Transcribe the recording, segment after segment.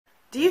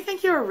Do you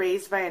think you were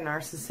raised by a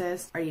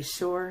narcissist? Are you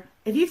sure?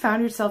 If you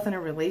found yourself in a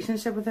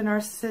relationship with a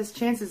narcissist,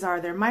 chances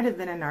are there might have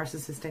been a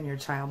narcissist in your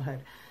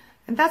childhood.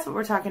 And that's what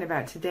we're talking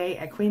about today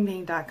at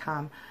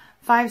queenbeing.com.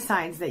 5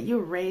 signs that you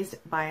were raised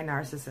by a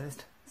narcissist.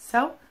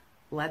 So,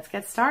 let's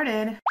get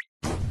started.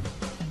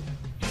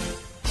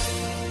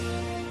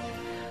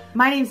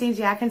 My name is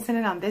Angie Atkinson,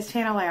 and on this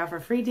channel I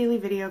offer free daily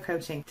video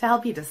coaching to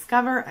help you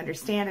discover,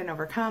 understand, and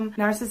overcome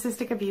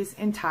narcissistic abuse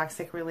in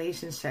toxic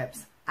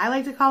relationships. I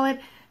like to call it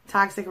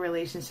toxic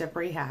relationship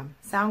rehab.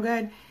 Sound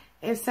good?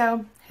 If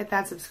so, hit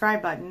that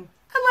subscribe button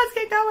and let's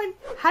get going.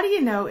 How do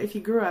you know if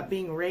you grew up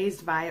being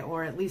raised by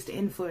or at least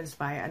influenced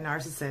by a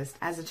narcissist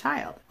as a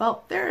child?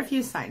 Well, there are a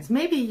few signs.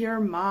 Maybe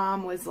your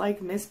mom was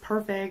like Miss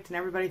Perfect and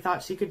everybody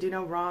thought she could do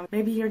no wrong.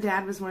 Maybe your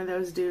dad was one of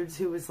those dudes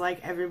who was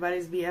like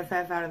everybody's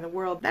BFF out in the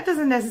world. That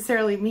doesn't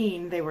necessarily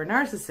mean they were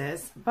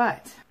narcissists,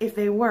 but if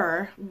they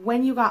were,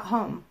 when you got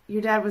home,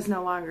 your dad was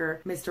no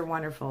longer Mr.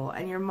 Wonderful,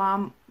 and your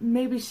mom,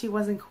 maybe she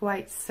wasn't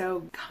quite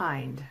so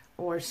kind,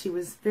 or she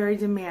was very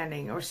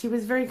demanding, or she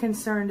was very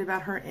concerned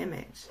about her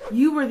image.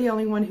 You were the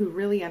only one who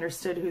really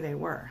understood who they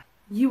were.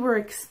 You were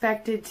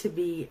expected to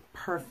be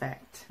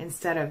perfect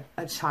instead of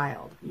a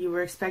child. You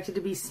were expected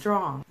to be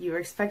strong. You were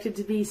expected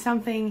to be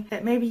something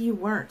that maybe you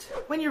weren't.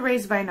 When you're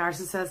raised by a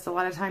narcissist, a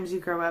lot of times you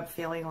grow up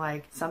feeling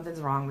like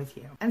something's wrong with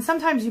you. And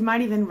sometimes you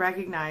might even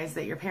recognize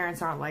that your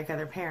parents aren't like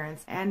other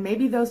parents, and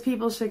maybe those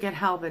people should get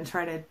help and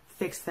try to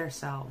fix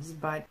themselves.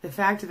 But the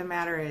fact of the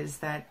matter is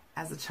that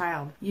as a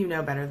child, you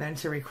know better than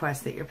to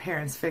request that your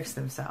parents fix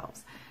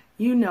themselves.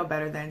 You know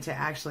better than to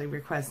actually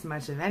request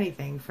much of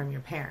anything from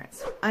your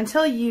parents.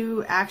 Until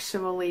you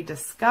actually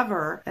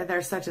discover that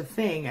there's such a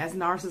thing as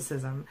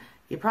narcissism,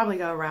 you probably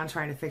go around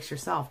trying to fix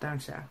yourself,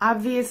 don't you?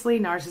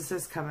 Obviously,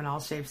 narcissists come in all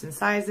shapes and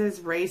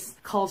sizes, race,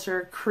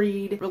 culture,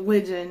 creed,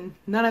 religion.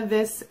 None of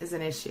this is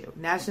an issue.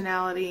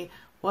 Nationality,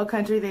 what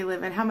country they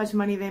live in, how much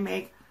money they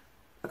make.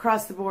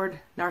 Across the board,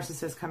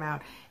 narcissists come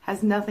out.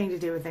 Has nothing to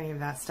do with any of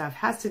that stuff.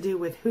 Has to do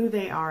with who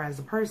they are as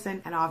a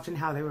person and often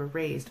how they were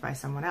raised by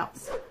someone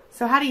else.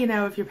 So how do you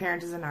know if your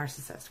parent is a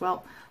narcissist?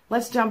 Well,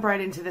 let's jump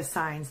right into the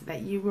signs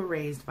that you were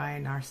raised by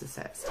a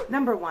narcissist.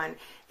 Number 1,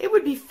 it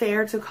would be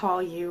fair to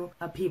call you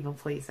a people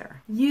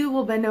pleaser. You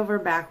will bend over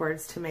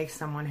backwards to make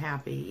someone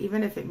happy,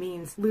 even if it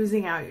means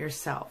losing out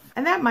yourself.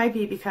 And that might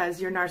be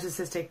because your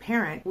narcissistic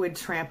parent would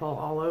trample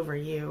all over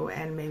you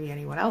and maybe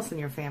anyone else in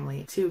your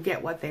family to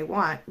get what they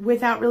want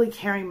without really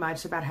caring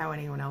much about how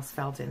anyone else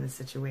felt in the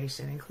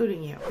situation,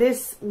 including you.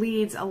 This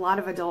leads a lot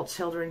of adult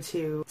children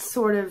to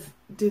sort of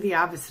do the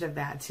opposite of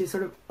that, to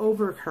sort of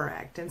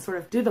overcorrect and sort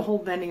of do the whole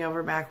bending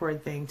over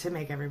backward thing to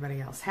make everybody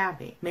else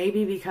happy.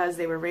 Maybe because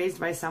they were raised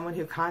by someone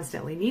who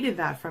constantly needed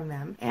that from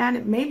them,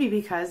 and maybe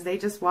because they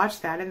just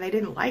watched that and they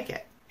didn't like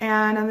it.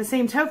 And on the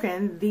same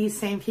token, these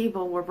same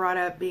people were brought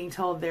up being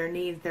told their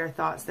needs, their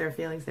thoughts, their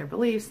feelings, their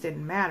beliefs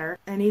didn't matter.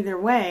 And either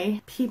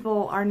way,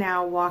 people are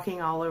now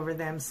walking all over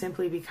them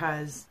simply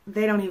because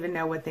they don't even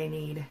know what they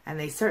need, and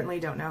they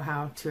certainly don't know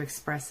how to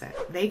express it.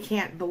 They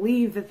can't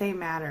believe that they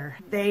matter.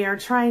 They are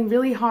trying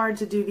really hard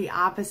to do the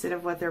opposite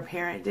of what their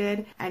parent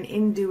did, and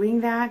in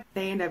doing that,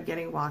 they end up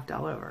getting walked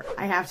all over.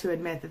 I have to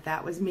admit that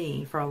that was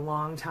me for a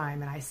long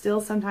time, and I still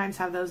sometimes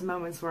have those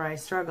moments where I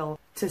struggle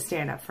to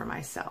stand up for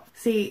myself.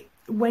 See,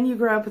 when you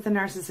grow up with a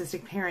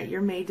narcissistic parent,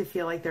 you're made to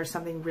feel like there's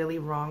something really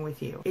wrong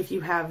with you if you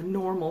have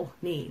normal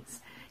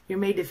needs. You're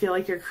made to feel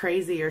like you're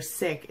crazy or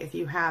sick if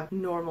you have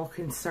normal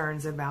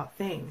concerns about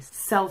things.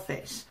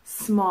 Selfish,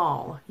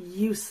 small,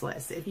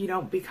 useless if you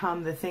don't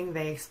become the thing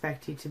they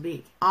expect you to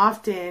be.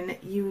 Often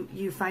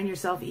you find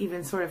yourself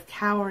even sort of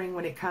cowering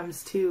when it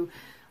comes to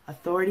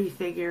authority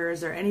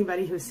figures or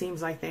anybody who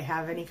seems like they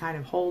have any kind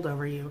of hold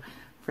over you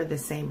for the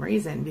same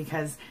reason,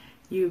 because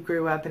you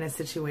grew up in a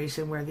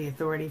situation where the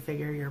authority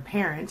figure, your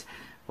parent,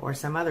 or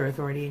some other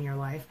authority in your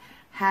life,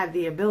 had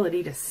the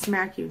ability to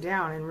smack you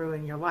down and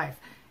ruin your life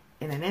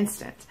in an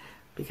instant,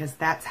 because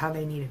that's how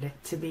they needed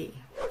it to be.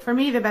 For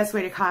me, the best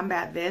way to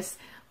combat this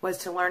was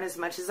to learn as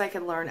much as I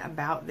could learn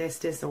about this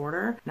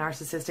disorder,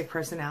 narcissistic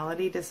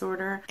personality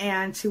disorder,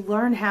 and to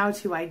learn how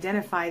to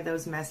identify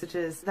those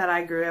messages that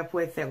I grew up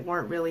with that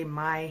weren't really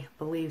my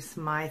beliefs,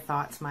 my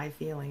thoughts, my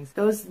feelings,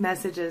 those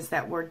messages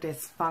that were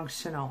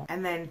dysfunctional,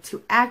 and then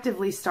to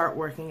actively start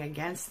working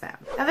against them.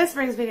 Now this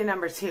brings me to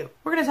number 2.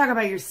 We're going to talk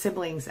about your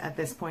siblings at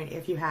this point,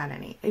 if you had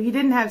any. If you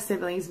didn't have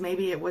siblings,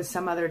 maybe it was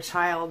some other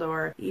child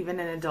or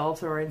even an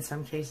adult, or in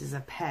some cases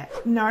a pet.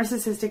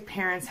 Narcissistic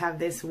parents have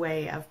this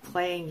way of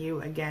playing you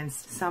against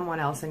someone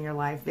else in your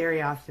life. Very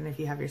often, if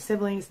you have your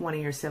siblings, one of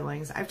your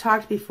siblings. I've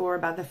talked before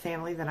about the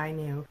family that I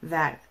knew,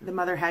 that the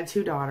mother had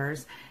 2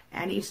 daughters,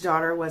 and each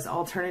daughter was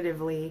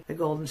alternatively the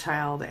golden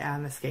child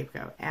and the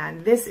scapegoat.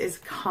 And this is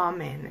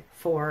common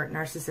for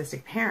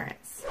narcissistic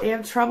parents. They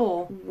have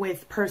trouble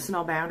with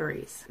personal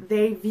boundaries.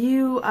 They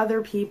view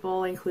other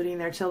people, including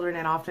their children,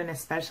 and often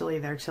especially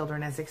their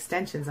children, as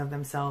extensions of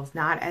themselves,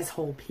 not as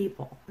whole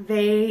people.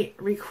 They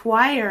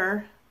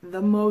require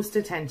the most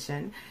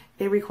attention.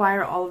 They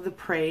require all of the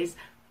praise,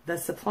 the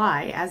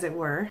supply, as it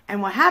were.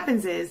 And what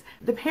happens is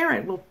the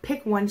parent will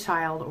pick one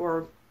child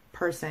or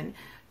person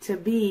to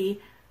be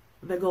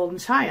the golden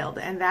child,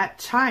 and that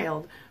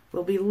child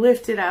will be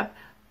lifted up.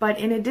 But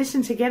in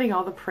addition to getting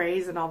all the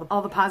praise and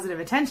all the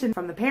positive attention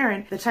from the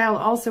parent, the child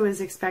also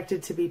is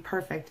expected to be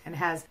perfect and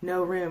has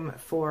no room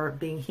for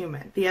being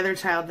human. The other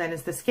child then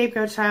is the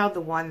scapegoat child,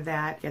 the one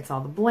that gets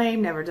all the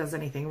blame, never does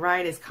anything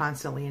right, is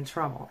constantly in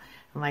trouble.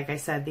 And like I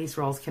said, these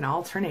roles can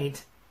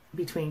alternate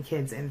between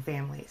kids and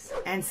families.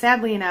 And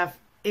sadly enough,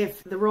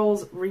 if the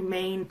roles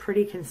remain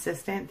pretty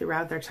consistent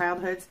throughout their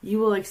childhoods, you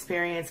will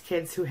experience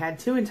kids who had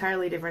two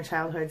entirely different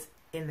childhoods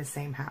in the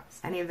same house.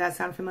 Any of that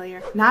sound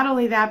familiar? Not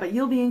only that, but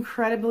you'll be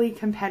incredibly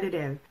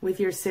competitive with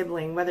your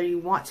sibling, whether you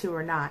want to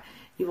or not.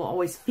 You will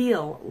always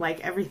feel like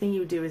everything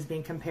you do is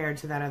being compared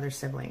to that other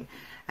sibling.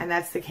 And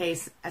that's the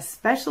case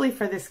especially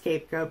for the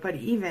scapegoat, but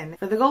even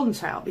for the golden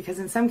child, because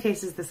in some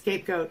cases the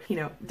scapegoat,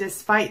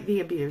 despite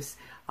the abuse,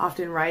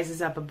 often rises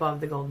up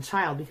above the golden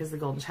child, because the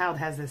golden child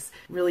has this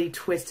really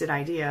twisted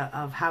idea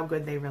of how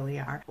good they really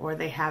are, or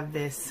they have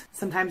this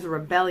sometimes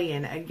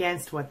rebellion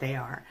against what they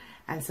are,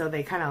 and so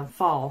they kind of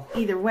fall.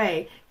 Either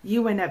way,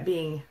 you end up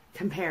being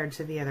compared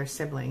to the other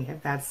sibling,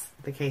 if that's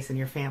the case in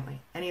your family.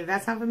 Any of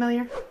that sound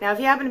familiar? Now, if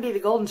you happen to be the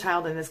golden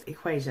child in this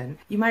equation,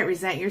 you might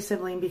resent your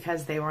sibling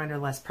because they were under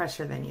less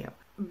pressure than you.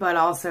 But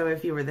also,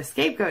 if you were the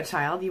scapegoat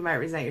child, you might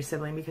resent your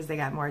sibling because they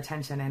got more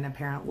attention and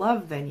apparent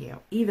love than you.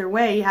 Either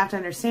way, you have to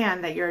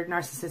understand that your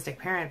narcissistic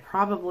parent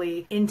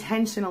probably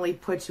intentionally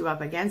put you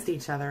up against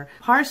each other,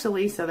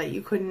 partially so that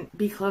you couldn't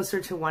be closer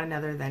to one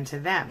another than to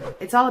them.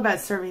 It's all about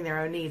serving their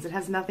own needs. It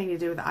has nothing to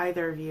do with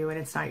either of you, and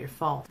it's not your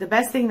fault. The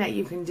best thing that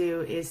you can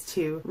do is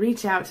to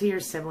reach out to your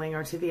sibling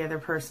or to the other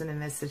person in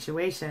this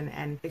situation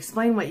and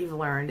explain what you've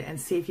learned and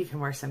see if you can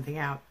work something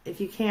out.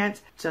 If you can't,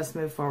 just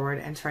move forward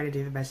and try to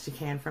do the best you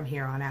can from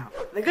here on out.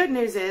 The good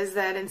news is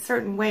that in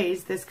certain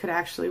ways this could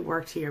actually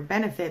work to your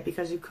benefit,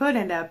 because you could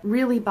end up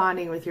really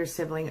bonding with your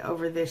sibling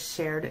over this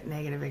shared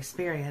negative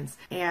experience,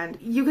 and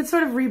you could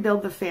sort of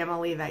rebuild the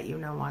family that you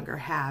no longer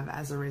have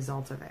as a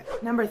result of it.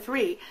 Number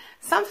 3,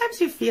 sometimes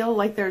you feel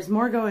like there's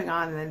more going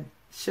on than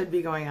should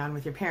be going on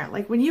with your parent.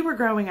 Like when you were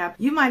growing up,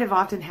 you might have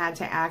often had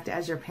to act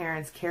as your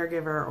parent's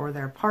caregiver or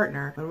their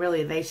partner, when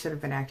really they should have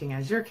been acting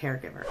as your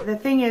caregiver. The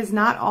thing is,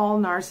 not all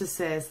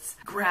narcissists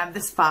grab the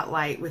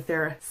spotlight with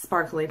their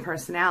sparkly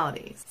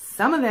personalities.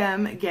 Some of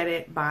them get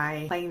it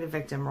by playing the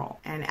victim role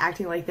and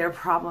acting like their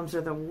problems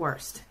are the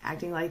worst,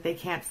 acting like they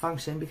can't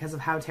function because of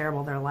how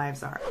terrible their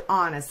lives are.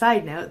 On a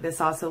side note, this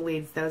also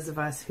leads those of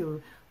us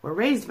who were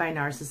raised by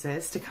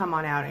narcissists to come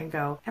on out and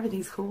go,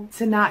 everything's cool,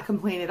 to not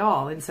complain at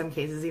all, in some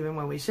cases even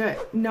when we should.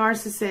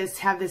 Narcissists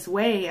have this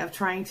way of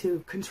trying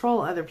to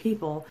control other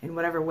people in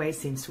whatever way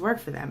seems to work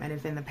for them. And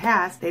if in the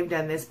past they've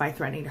done this by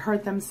threatening to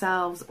hurt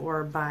themselves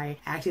or by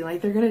acting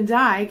like they're going to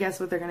die, guess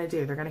what they're going to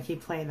do? They're going to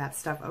keep playing that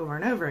stuff over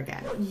and over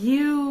again.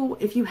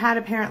 If you had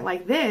a parent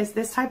like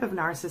this type of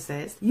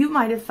narcissist, you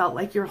might have felt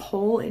like your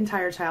whole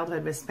entire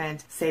childhood was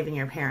spent saving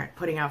your parent,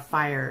 putting out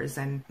fires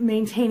and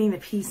maintaining the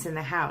peace in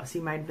the house.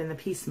 You might have been the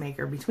peacemaker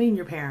between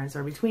your parents,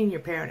 or between your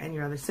parent and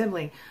your other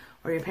sibling,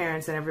 or your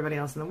parents and everybody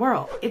else in the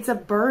world. It's a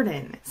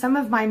burden. Some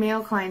of my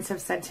male clients have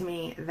said to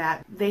me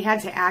that they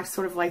had to act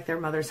sort of like their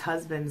mother's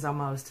husbands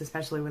almost,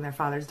 especially when their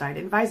fathers died,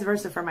 and vice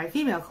versa for my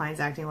female clients,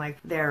 acting like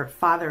their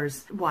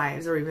father's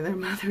wives or even their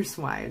mother's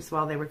wives.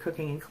 While they were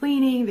cooking and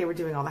cleaning, they were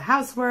doing all the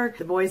housework.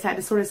 The boys had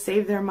to sort of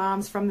save their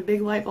moms from the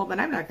big light bulb.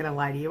 And I'm not going to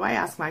lie to you, I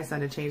asked my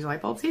son to change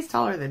light bulbs. He's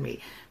taller than me.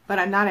 But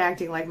I'm not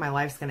acting like my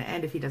life's going to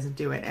end if he doesn't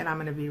do it. And I'm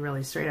going to be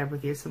really straight up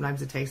with you.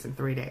 Sometimes it takes him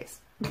 3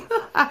 days.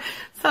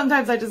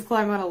 Sometimes I just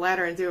climb on a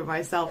ladder and do it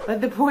myself. But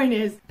the point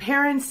is,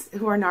 parents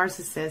who are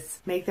narcissists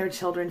make their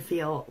children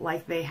feel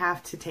like they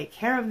have to take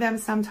care of them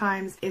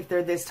sometimes if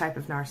they're this type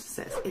of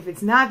narcissist. If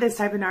it's not this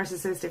type of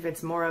narcissist, if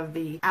it's more of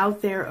the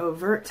out there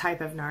overt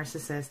type of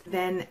narcissist,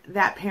 then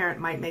that parent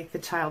might make the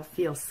child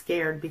feel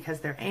scared because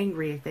they're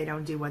angry if they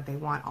don't do what they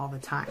want all the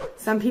time.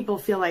 Some people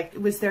feel like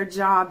it was their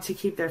job to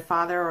keep their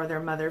father or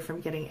their mother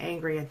from getting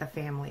angry at the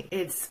family.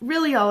 It's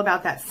really all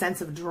about that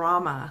sense of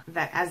drama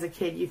that as a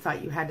kid you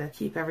thought you had to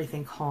keep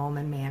everything calm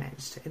and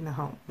managed in the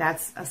home.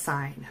 That's a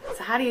sign.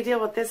 So how do you deal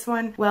with this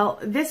one? Well,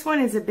 this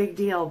one is a big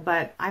deal,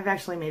 but I've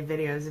actually made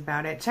videos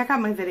about it. Check out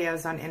my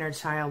videos on inner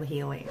child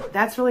healing.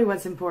 That's really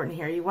what's important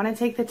here. You want to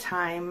take the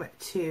time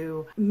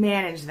to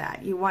manage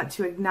that. You want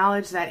to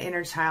acknowledge that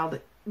inner child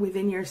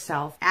within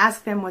yourself.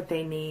 Ask them what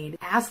they need.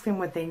 Ask them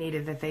what they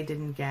needed that they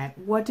didn't get.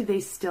 What do they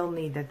still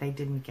need that they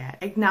didn't get?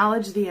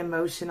 Acknowledge the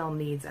emotional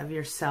needs of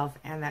yourself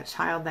and that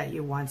child that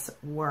you once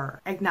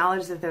were.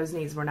 Acknowledge that those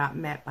needs were not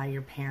met by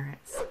your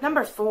parents.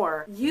 Number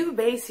 4, you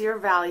base your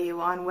value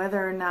on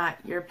whether or not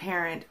your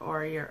parent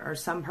or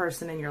some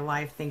person in your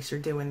life thinks you're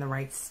doing the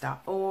right stuff.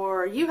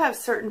 Or you have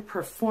certain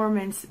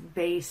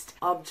performance-based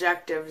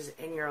objectives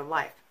in your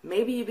life.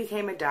 Maybe you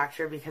became a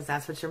doctor because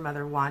that's what your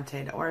mother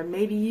wanted, or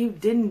maybe you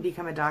didn't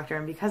become a doctor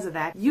and because of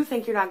that you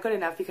think you're not good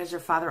enough because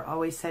your father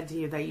always said to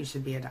you that you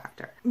should be a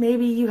doctor.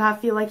 Maybe you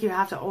feel like you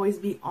have to always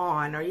be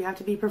on, or you have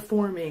to be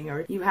performing,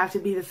 or you have to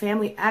be the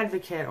family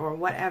advocate, or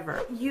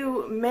whatever.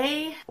 You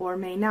may or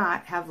may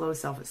not have low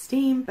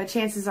self-esteem, but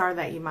chances are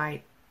that you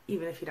might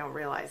even if you don't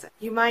realize it.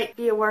 You might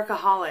be a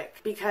workaholic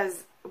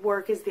because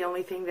work is the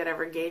only thing that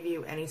ever gave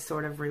you any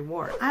sort of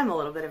reward. I'm a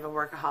little bit of a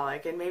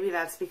workaholic, and maybe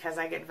that's because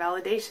I get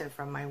validation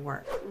from my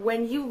work.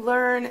 When you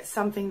learn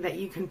something that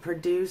you can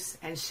produce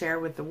and share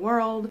with the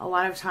world, a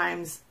lot of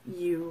times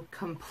you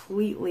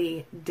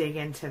completely dig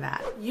into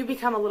that. You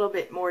become a little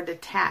bit more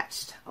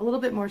detached, a little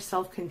bit more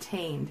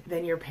self-contained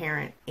than your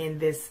parent in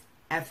this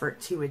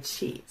effort to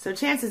achieve. So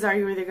chances are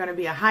you're either going to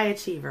be a high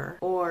achiever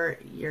or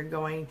you're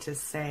going to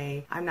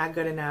say, I'm not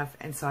good enough,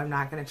 and so I'm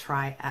not going to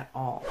try at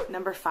all.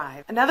 Number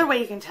 5, another way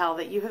you can tell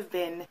that you have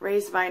been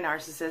raised by a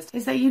narcissist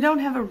is that you don't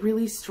have a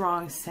really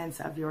strong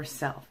sense of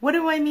yourself. What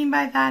do I mean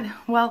by that?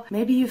 Well,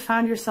 maybe you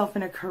found yourself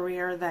in a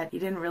career that you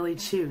didn't really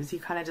choose. You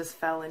kind of just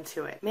fell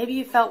into it. Maybe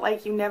you felt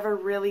like you never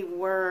really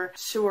were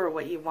sure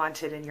what you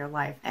wanted in your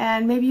life.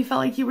 And maybe you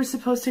felt like you were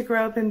supposed to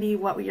grow up and be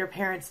what your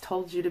parents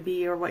told you to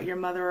be, or what your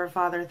mother or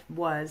father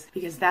was,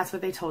 because that's what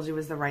they told you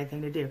was the right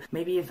thing to do.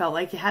 Maybe you felt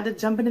like you had to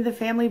jump into the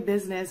family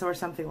business or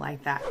something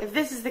like that. If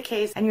this is the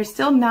case and you're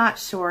still not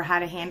sure how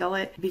to handle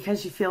it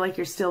because you feel like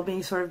you're still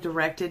being sort of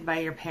directed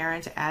by your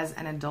parent as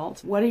an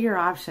adult, what are your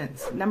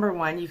options? Number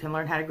 1, you can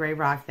learn how to gray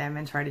rock them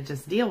and try to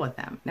just deal with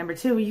them. Number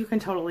 2, you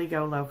can totally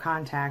go low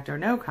contact or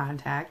no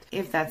contact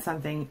if that's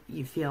something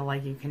you feel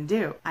like you can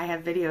do. I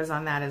have videos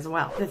on that as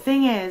well. The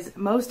thing is,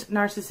 most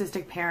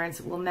narcissistic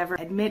parents will never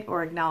admit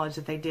or acknowledge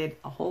that they did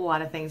a whole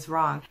lot of things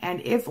wrong.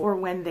 And if or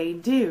when they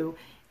do,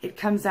 it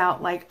comes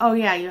out like, oh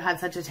yeah, you had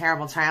such a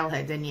terrible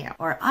childhood, didn't you?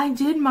 Or, I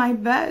did my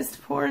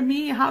best, poor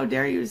me, how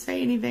dare you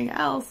say anything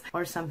else?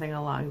 Or something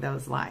along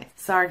those lines.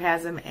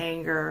 Sarcasm,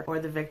 anger, or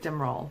the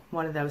victim role,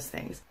 one of those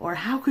things. Or,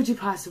 how could you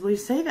possibly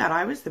say that?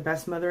 I was the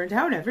best mother in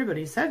town,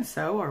 everybody said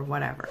so, or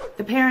whatever.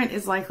 The parent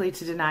is likely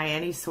to deny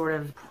any sort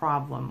of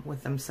problem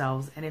with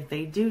themselves, and if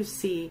they do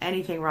see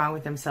anything wrong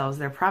with themselves,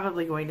 they're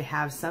probably going to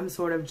have some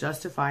sort of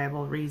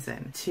justifiable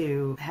reason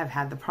to have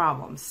had the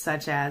problems,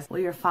 such as, well,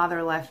 your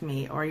father left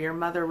me, or your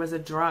mother was a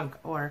drunk,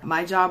 or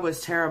my job was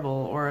terrible,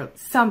 or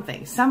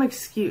something, some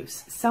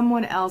excuse,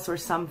 someone else or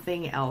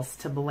something else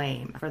to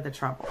blame for the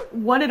trouble.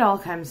 What it all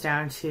comes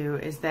down to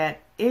is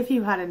that if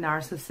you had a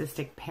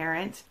narcissistic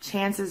parent,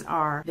 chances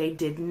are they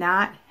did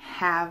not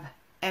have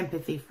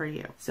empathy for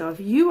you. So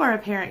if you are a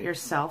parent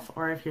yourself,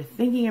 or if you're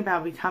thinking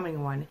about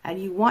becoming one, and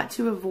you want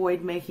to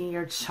avoid making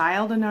your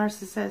child a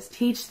narcissist,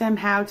 teach them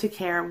how to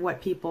care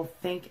what people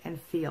think and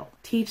feel.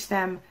 Teach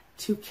them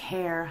to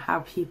care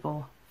how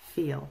people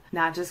feel.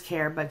 Not just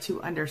care, but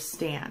to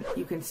understand.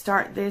 You can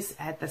start this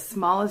at the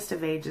smallest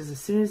of ages.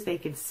 As soon as they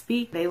can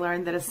speak, they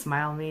learn that a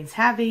smile means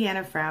happy and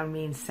a frown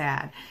means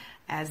sad.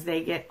 As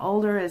they get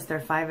older, as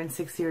they're 5 and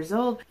 6 years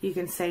old, you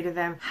can say to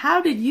them,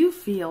 how did you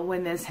feel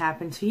when this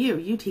happened to you?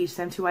 You teach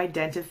them to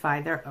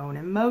identify their own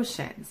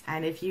emotions.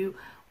 And if you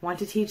want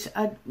to teach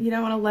an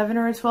 11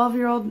 or a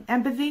 12-year-old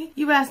empathy,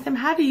 you ask them,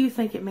 how do you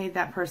think it made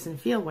that person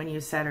feel when you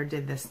said or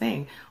did this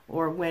thing?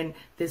 Or when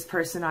this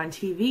person on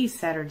TV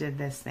said or did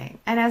this thing?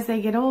 And as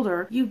they get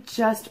older, you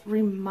just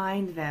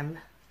remind them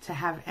to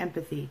have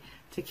empathy,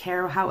 to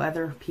care how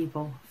other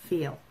people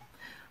feel,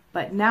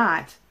 but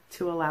not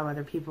to allow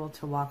other people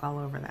to walk all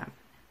over them.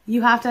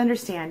 You have to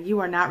understand you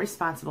are not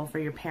responsible for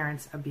your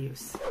parents'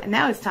 abuse. And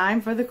now it's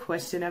time for the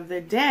question of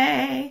the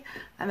day.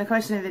 And the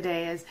question of the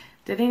day is,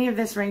 did any of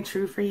this ring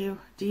true for you?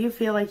 Do you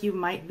feel like you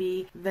might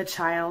be the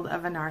child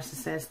of a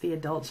narcissist, the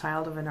adult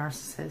child of a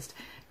narcissist?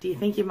 Do you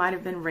think you might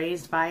have been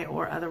raised by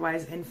or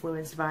otherwise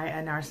influenced by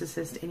a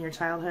narcissist in your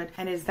childhood?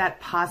 And is that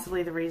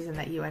possibly the reason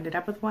that you ended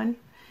up with one?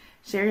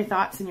 Share your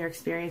thoughts and your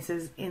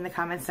experiences in the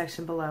comments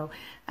section below.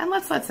 And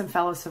let's let some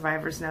fellow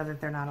survivors know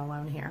that they're not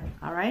alone here.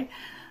 All right?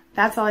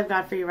 That's all I've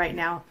got for you right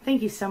now.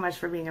 Thank you so much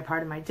for being a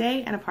part of my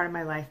day and a part of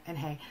my life. And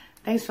hey,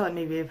 thanks for letting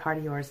me be a part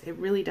of yours. It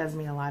really does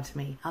mean a lot to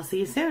me. I'll see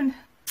you soon.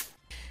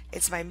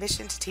 It's my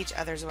mission to teach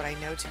others what I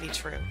know to be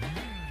true.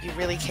 You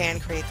really can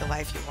create the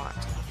life you want.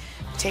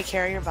 Take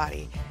care of your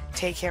body.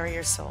 Take care of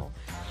your soul.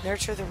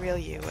 Nurture the real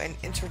you and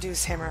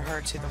introduce him or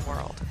her to the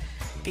world.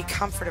 Be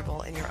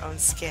comfortable in your own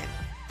skin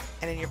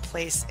and in your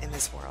place in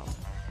this world.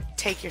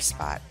 Take your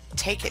spot.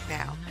 Take it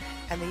now.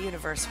 And the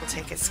universe will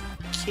take its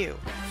cue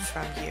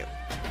from you.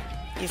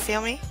 You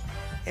feel me?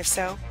 If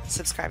so,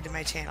 subscribe to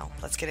my channel.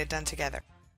 Let's get it done together.